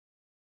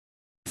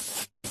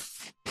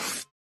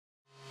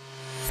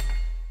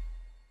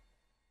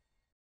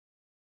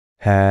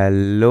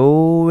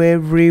Hello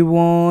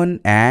everyone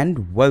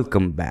and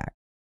welcome back.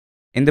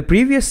 In the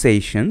previous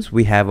sessions,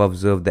 we have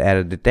observed the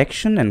error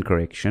detection and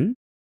correction.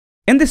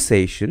 In this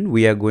session,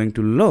 we are going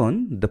to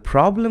learn the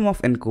problem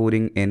of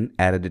encoding in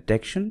error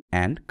detection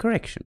and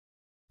correction.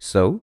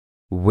 So,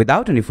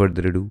 without any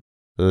further ado,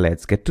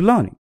 let's get to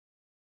learning.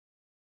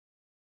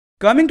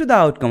 Coming to the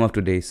outcome of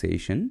today's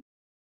session,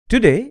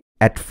 today,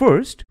 at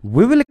first,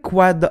 we will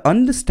acquire the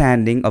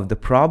understanding of the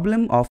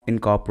problem of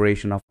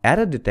incorporation of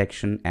error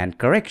detection and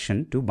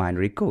correction to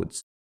binary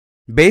codes.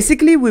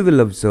 Basically, we will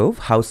observe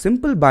how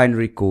simple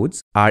binary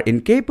codes are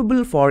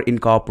incapable for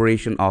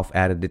incorporation of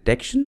error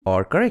detection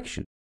or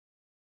correction.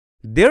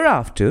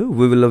 Thereafter,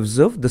 we will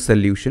observe the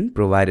solution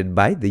provided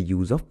by the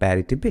use of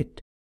Parity Bit.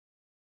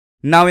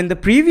 Now, in the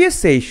previous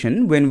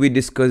session, when we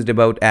discussed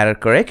about error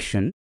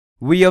correction,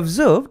 we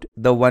observed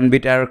the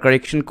 1-bit error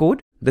correction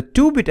code, the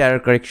 2-bit error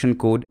correction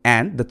code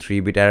and the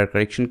 3-bit error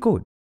correction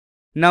code.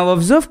 Now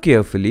observe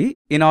carefully,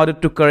 in order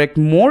to correct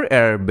more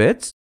error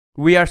bits,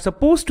 we are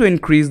supposed to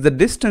increase the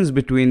distance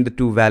between the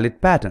two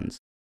valid patterns.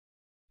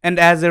 And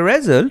as a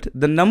result,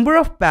 the number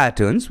of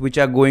patterns which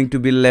are going to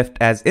be left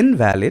as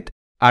invalid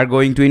are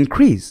going to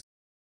increase.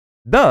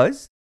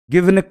 Thus,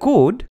 given a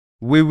code,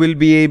 we will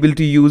be able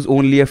to use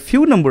only a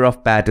few number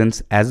of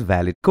patterns as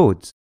valid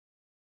codes.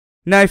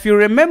 Now if you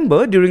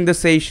remember during the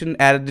session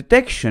error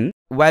detection,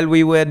 while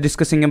we were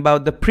discussing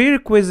about the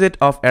prerequisite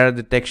of error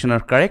detection or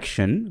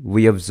correction,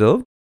 we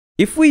observed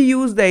if we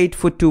use the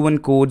 84221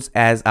 codes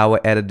as our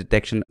error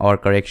detection or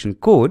correction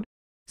code,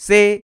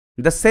 say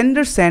the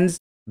sender sends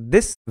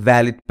this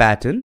valid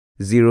pattern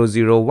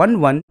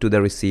 0011 to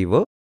the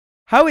receiver.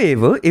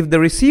 However, if the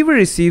receiver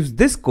receives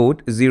this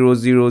code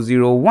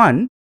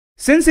 0001,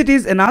 since it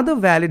is another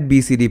valid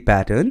BCD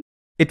pattern,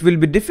 it will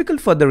be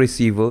difficult for the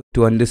receiver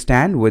to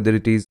understand whether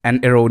it is an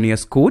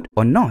erroneous code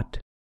or not.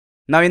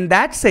 Now in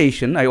that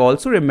session, I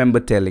also remember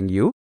telling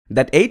you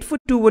that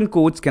 84221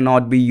 codes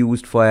cannot be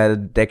used for error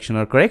detection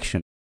or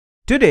correction.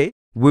 Today,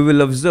 we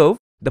will observe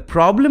the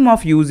problem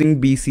of using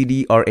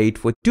BCD or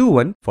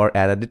 84221 for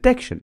error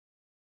detection.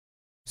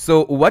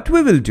 So what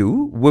we will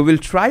do, we will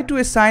try to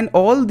assign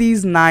all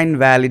these 9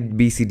 valid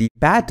BCD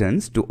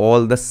patterns to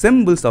all the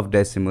symbols of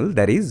decimal,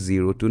 that is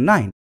 0 to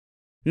 9.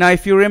 Now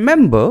if you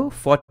remember,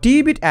 for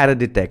T-bit error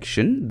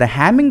detection, the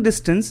Hamming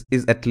distance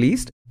is at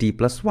least T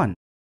plus 1.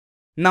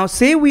 Now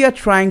say we are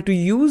trying to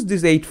use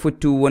these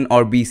 84221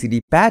 or BCD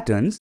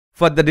patterns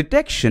for the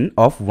detection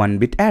of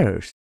 1-bit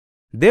errors.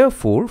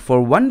 Therefore,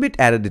 for 1-bit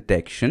error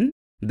detection,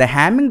 the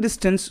Hamming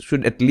distance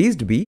should at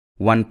least be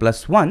 1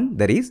 plus 1,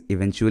 that is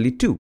eventually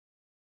 2.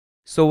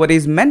 So what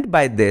is meant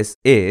by this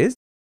is,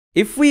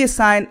 if we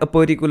assign a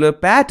particular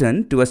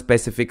pattern to a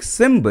specific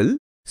symbol,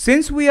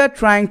 since we are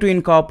trying to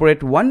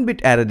incorporate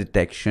 1-bit error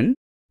detection,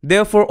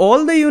 therefore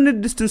all the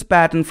unit distance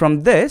pattern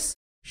from this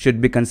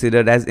should be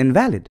considered as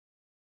invalid.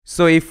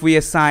 So if we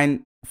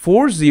assign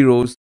 4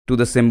 zeros to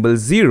the symbol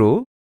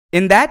 0,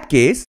 in that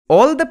case,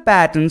 all the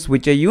patterns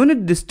which are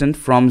unit distant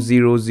from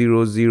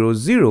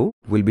 0000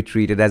 will be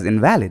treated as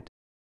invalid.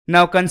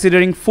 Now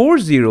considering 4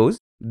 zeros,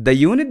 the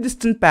unit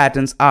distant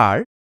patterns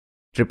are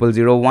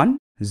 0001,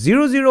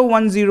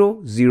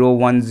 0010,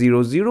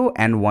 0100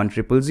 and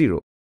 1000.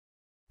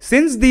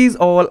 Since these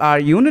all are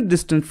unit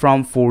distant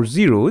from 4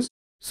 zeros,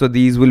 so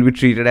these will be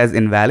treated as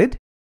invalid.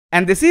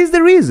 And this is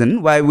the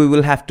reason why we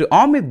will have to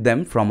omit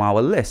them from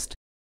our list.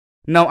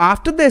 Now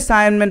after the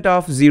assignment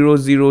of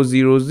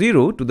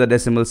 0000 to the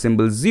decimal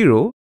symbol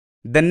 0,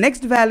 the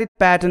next valid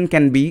pattern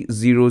can be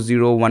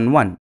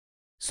 0011.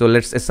 So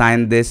let's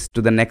assign this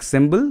to the next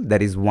symbol,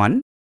 that is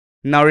 1.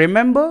 Now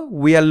remember,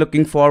 we are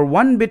looking for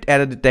 1-bit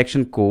error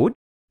detection code.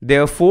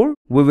 Therefore,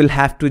 we will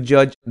have to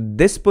judge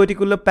this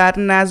particular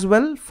pattern as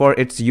well for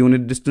its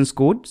unit distance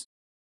codes.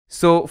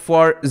 So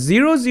for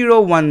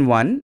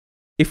 0011,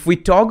 if we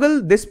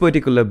toggle this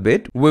particular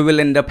bit, we will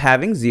end up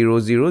having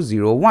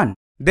 0001.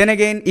 Then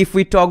again, if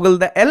we toggle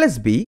the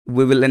LSB,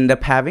 we will end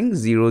up having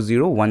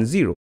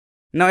 0010.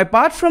 Now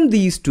apart from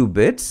these two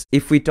bits,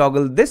 if we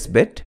toggle this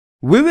bit,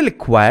 we will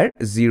acquire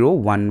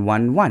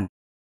 0111.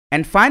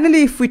 And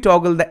finally, if we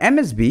toggle the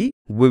MSB,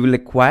 we will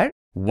acquire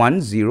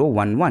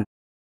 1011.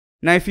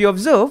 Now if you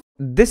observe,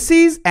 this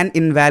is an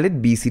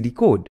invalid BCD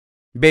code.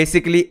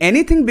 Basically,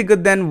 anything bigger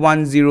than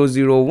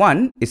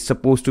 1001 is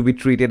supposed to be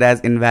treated as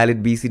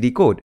invalid BCD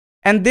code,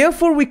 and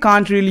therefore we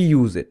can't really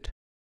use it.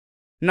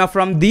 Now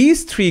from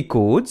these 3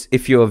 codes,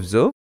 if you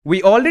observe,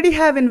 we already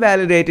have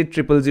invalidated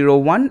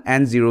 0001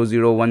 and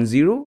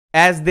 0010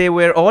 as they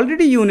were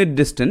already unit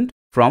distant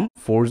from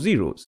 4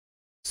 zeros.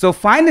 So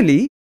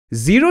finally,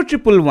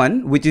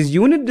 0111, which is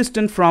unit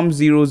distant from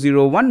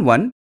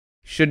 0011,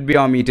 should be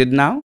omitted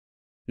now.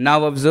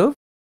 Now observe,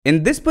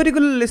 in this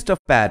particular list of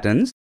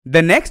patterns,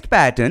 the next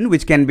pattern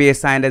which can be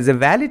assigned as a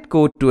valid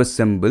code to a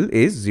symbol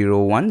is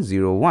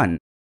 0101.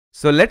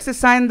 So let's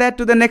assign that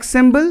to the next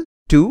symbol,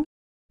 2.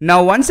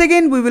 Now once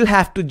again we will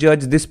have to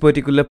judge this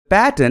particular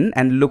pattern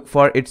and look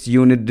for its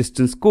unit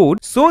distance code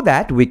so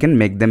that we can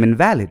make them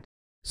invalid.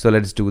 So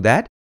let's do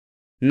that.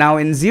 Now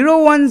in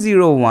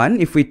 0101,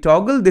 if we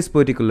toggle this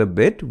particular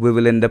bit, we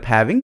will end up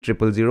having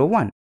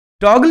 0001.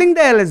 Toggling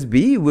the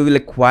LSB, we will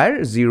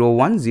acquire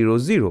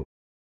 0100.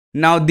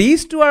 Now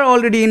these two are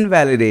already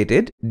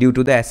invalidated due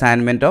to the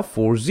assignment of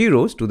 4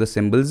 zeros to the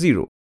symbol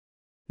 0.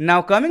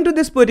 Now coming to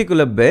this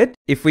particular bit,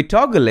 if we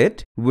toggle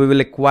it, we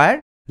will acquire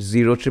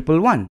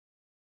 0111.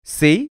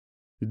 See,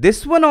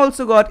 this one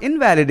also got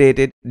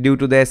invalidated due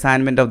to the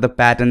assignment of the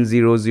pattern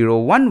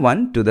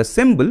 0011 to the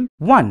symbol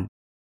 1.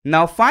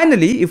 Now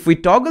finally, if we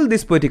toggle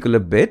this particular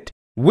bit,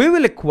 we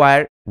will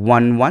acquire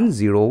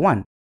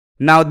 1101.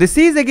 Now this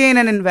is again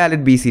an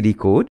invalid BCD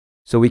code,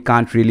 so we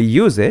can't really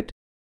use it.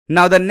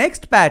 Now the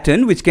next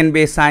pattern which can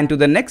be assigned to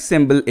the next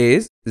symbol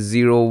is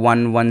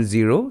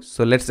 0110.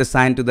 So let's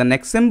assign to the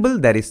next symbol,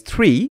 that is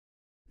 3.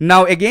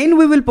 Now again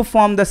we will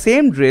perform the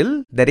same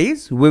drill, that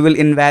is we will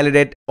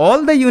invalidate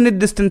all the unit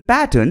distant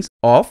patterns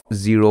of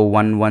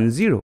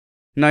 0110.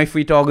 Now if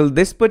we toggle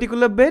this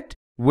particular bit,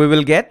 we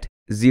will get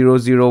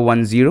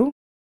 0010.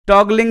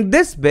 Toggling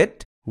this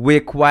bit, we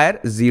acquire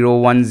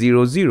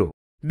 0100.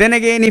 Then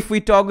again if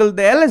we toggle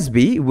the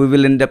LSB, we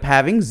will end up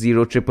having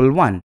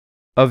 0111.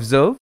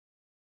 Observe,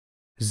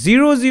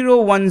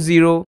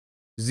 0010,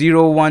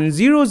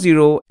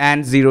 0100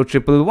 and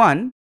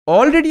 0111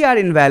 already are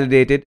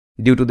invalidated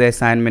due to the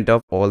assignment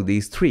of all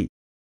these three.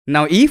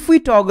 Now if we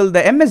toggle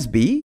the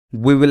MSB,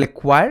 we will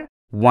acquire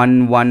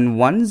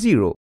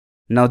 1110.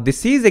 Now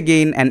this is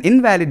again an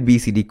invalid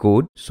BCD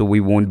code, so we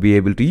won't be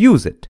able to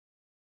use it.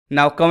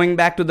 Now coming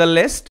back to the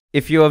list,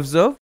 if you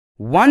observe,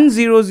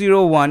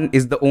 1001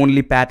 is the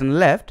only pattern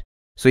left.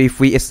 So if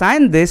we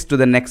assign this to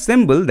the next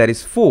symbol, that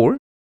is 4,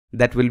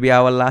 that will be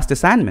our last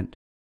assignment.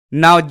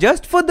 Now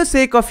just for the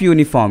sake of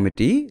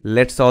uniformity,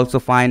 let's also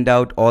find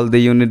out all the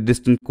unit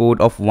distant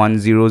code of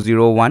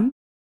 1001.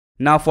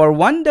 Now for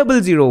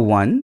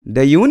 1001,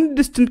 the unit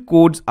distant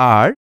codes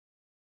are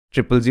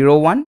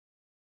 0001,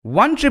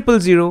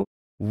 1000,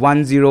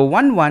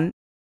 1011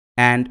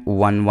 and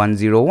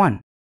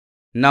 1101.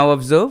 Now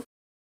observe,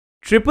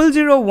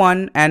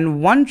 0001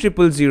 and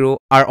 1000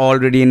 are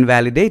already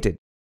invalidated.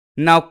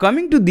 Now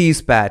coming to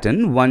these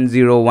pattern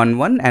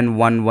 1011 and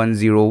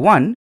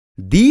 1101,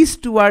 these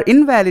two are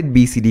invalid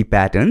BCD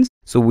patterns,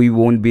 so we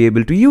won't be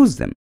able to use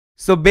them.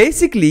 So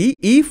basically,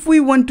 if we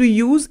want to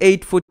use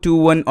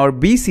 8421 or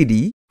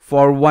BCD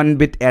for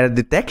 1-bit error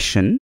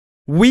detection,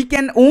 we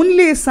can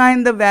only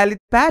assign the valid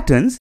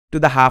patterns to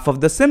the half of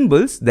the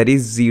symbols, that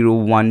is 0,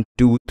 1,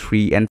 2,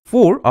 3 and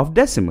 4 of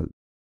decimal.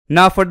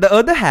 Now for the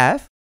other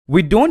half,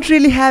 we don't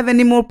really have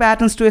any more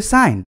patterns to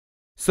assign.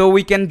 So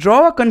we can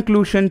draw a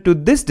conclusion to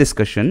this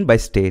discussion by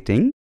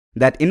stating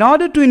that in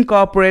order to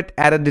incorporate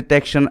error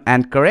detection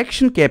and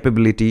correction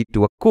capability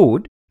to a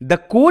code, the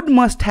code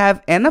must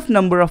have enough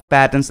number of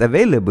patterns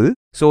available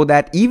so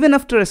that even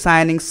after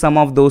assigning some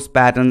of those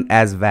patterns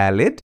as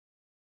valid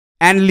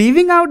and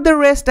leaving out the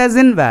rest as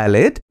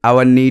invalid,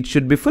 our need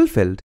should be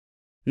fulfilled.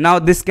 Now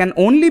this can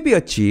only be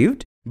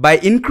achieved by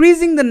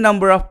increasing the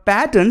number of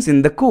patterns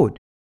in the code.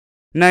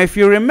 Now if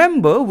you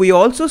remember, we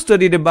also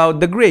studied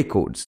about the gray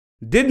codes,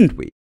 didn't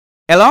we?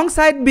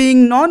 Alongside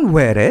being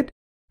non-varied,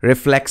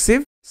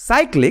 reflexive,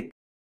 cyclic,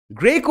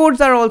 gray codes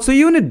are also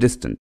unit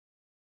distant.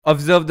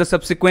 Observe the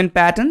subsequent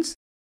patterns.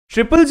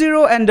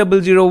 000 and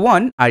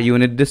 001 are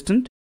unit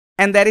distant,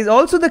 and that is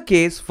also the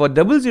case for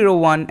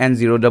 001 and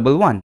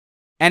 011.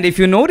 And if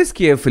you notice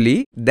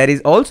carefully, that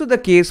is also the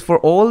case for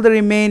all the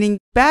remaining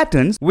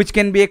patterns which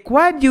can be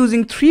acquired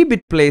using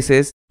 3-bit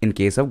places in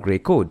case of gray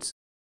codes.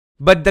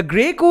 But the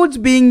gray codes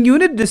being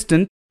unit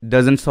distant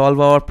doesn't solve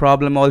our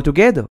problem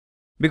altogether.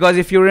 Because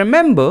if you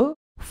remember,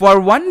 for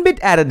 1-bit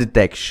error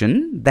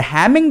detection, the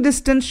Hamming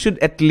distance should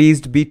at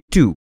least be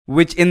 2,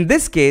 which in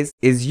this case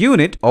is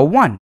unit or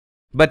 1.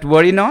 But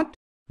worry not,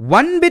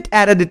 1-bit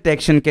error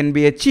detection can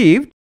be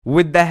achieved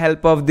with the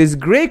help of this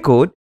gray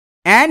code,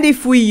 and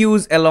if we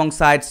use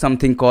alongside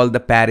something called the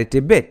parity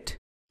bit.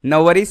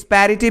 Now what is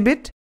parity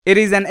bit? It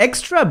is an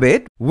extra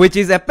bit which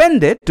is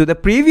appended to the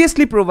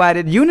previously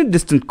provided unit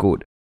distant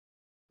code,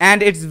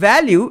 and its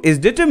value is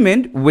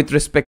determined with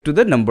respect to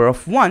the number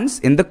of ones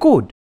in the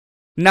code.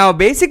 Now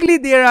basically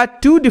there are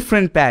two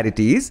different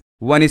parities.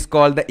 One is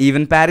called the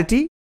even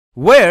parity,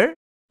 where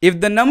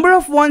if the number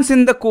of ones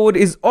in the code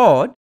is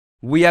odd,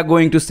 we are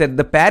going to set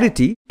the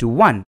parity to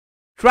 1.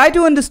 Try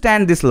to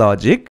understand this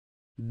logic.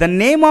 The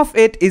name of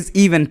it is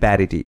even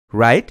parity,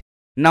 right?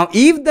 Now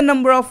if the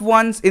number of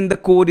ones in the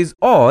code is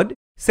odd,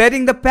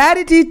 setting the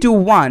parity to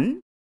 1,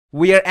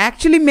 we are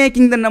actually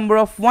making the number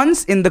of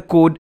ones in the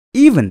code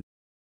even,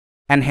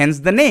 and hence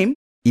the name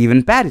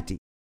even parity.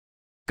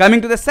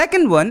 Coming to the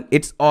second one,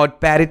 it's odd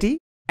parity,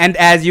 and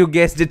as you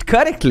guessed it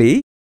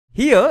correctly,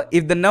 here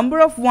if the number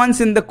of ones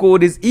in the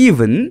code is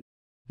even,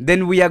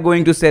 then we are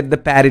going to set the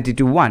parity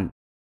to 1.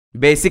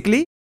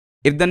 Basically,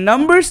 if the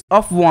numbers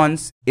of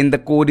ones in the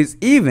code is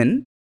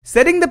even,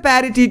 setting the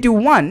parity to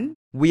 1,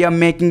 we are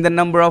making the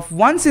number of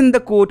ones in the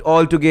code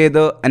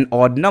altogether an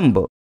odd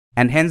number,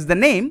 and hence the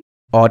name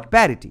odd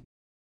parity.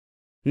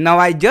 Now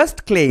I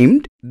just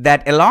claimed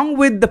that along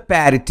with the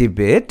parity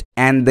bit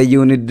and the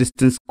unit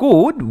distance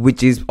code,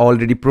 which is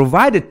already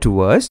provided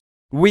to us,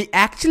 we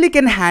actually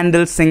can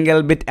handle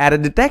single bit error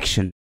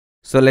detection.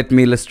 So let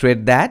me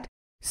illustrate that.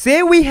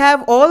 Say we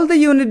have all the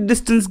unit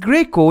distance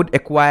gray code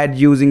acquired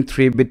using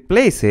 3-bit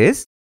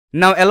places.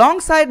 Now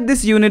alongside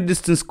this unit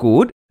distance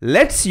code,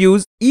 let's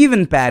use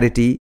even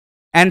parity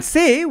and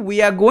say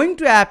we are going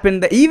to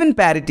append the even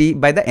parity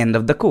by the end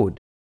of the code.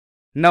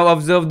 Now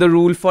observe the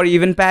rule for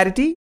even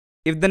parity.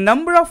 If the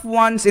number of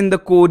ones in the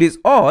code is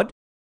odd,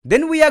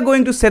 then we are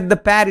going to set the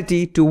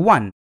parity to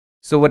 1.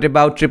 So what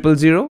about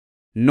 000?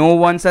 No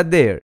ones are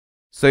there.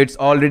 So it's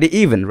already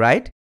even,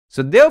 right?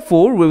 So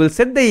therefore, we will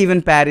set the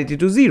even parity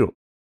to 0.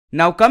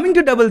 Now coming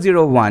to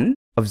 001,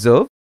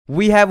 observe,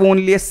 we have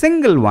only a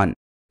single one.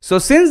 So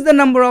since the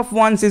number of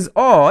ones is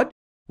odd,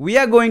 we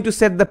are going to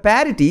set the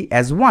parity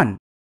as 1.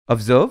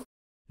 Observe,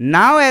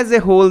 now as a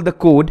whole the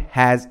code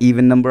has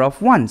even number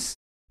of ones.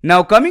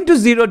 Now coming to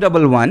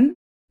 011,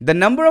 the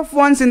number of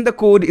ones in the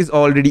code is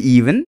already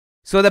even,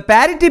 so the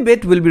parity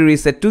bit will be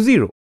reset to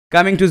 0.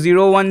 Coming to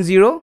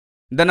 010,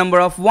 the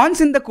number of ones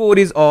in the code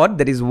is odd,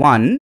 that is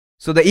 1,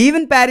 so the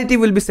even parity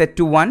will be set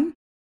to 1.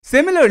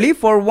 Similarly,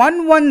 for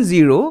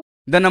 110,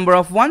 the number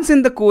of ones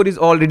in the code is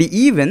already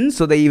even,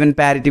 so the even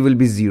parity will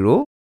be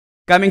 0.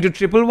 Coming to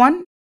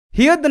 111,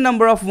 here the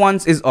number of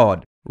ones is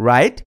odd,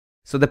 right?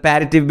 So the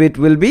parity bit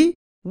will be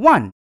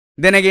 1.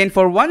 Then again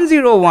for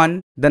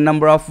 101, the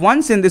number of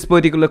ones in this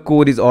particular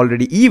code is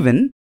already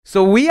even,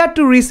 so we are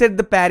to reset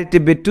the parity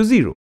bit to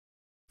 0.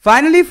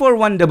 Finally for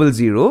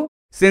 100,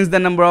 since the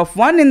number of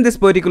 1 in this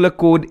particular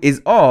code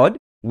is odd,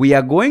 we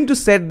are going to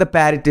set the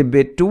parity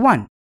bit to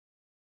 1.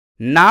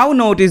 Now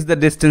notice the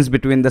distance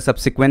between the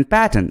subsequent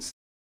patterns.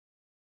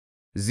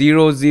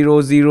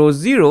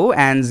 0000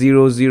 and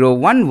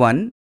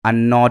 0011 are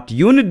not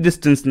unit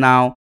distance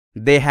now,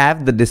 they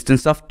have the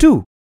distance of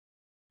 2.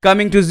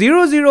 Coming to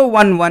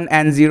 0011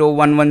 and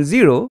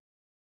 0110,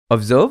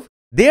 observe,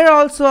 they are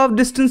also of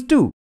distance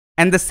 2,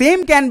 and the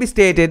same can be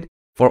stated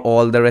for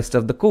all the rest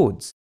of the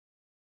codes.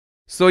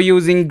 So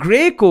using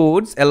gray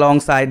codes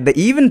alongside the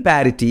even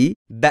parity,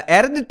 the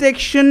error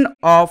detection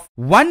of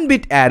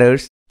 1-bit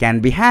errors can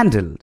be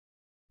handled.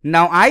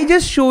 Now I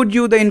just showed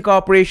you the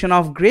incorporation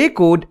of gray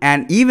code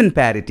and even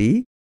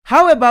parity.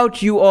 How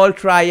about you all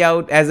try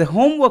out as a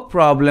homework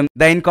problem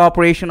the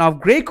incorporation of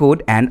gray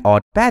code and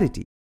odd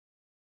parity?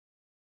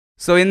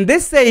 So in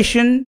this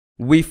session,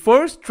 we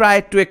first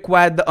tried to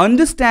acquire the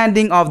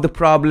understanding of the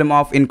problem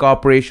of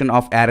incorporation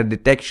of error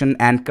detection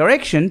and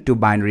correction to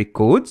binary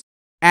codes,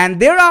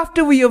 and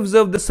thereafter we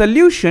observed the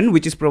solution,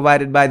 which is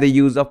provided by the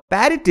use of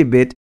parity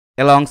bit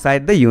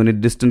alongside the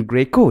unit distant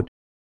gray code.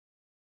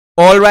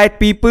 Alright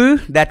people,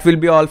 that will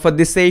be all for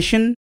this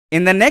session.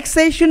 In the next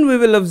session, we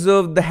will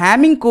observe the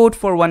Hamming code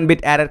for 1-bit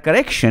error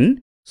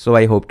correction. So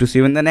I hope to see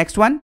you in the next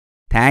one.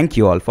 Thank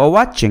you all for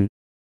watching.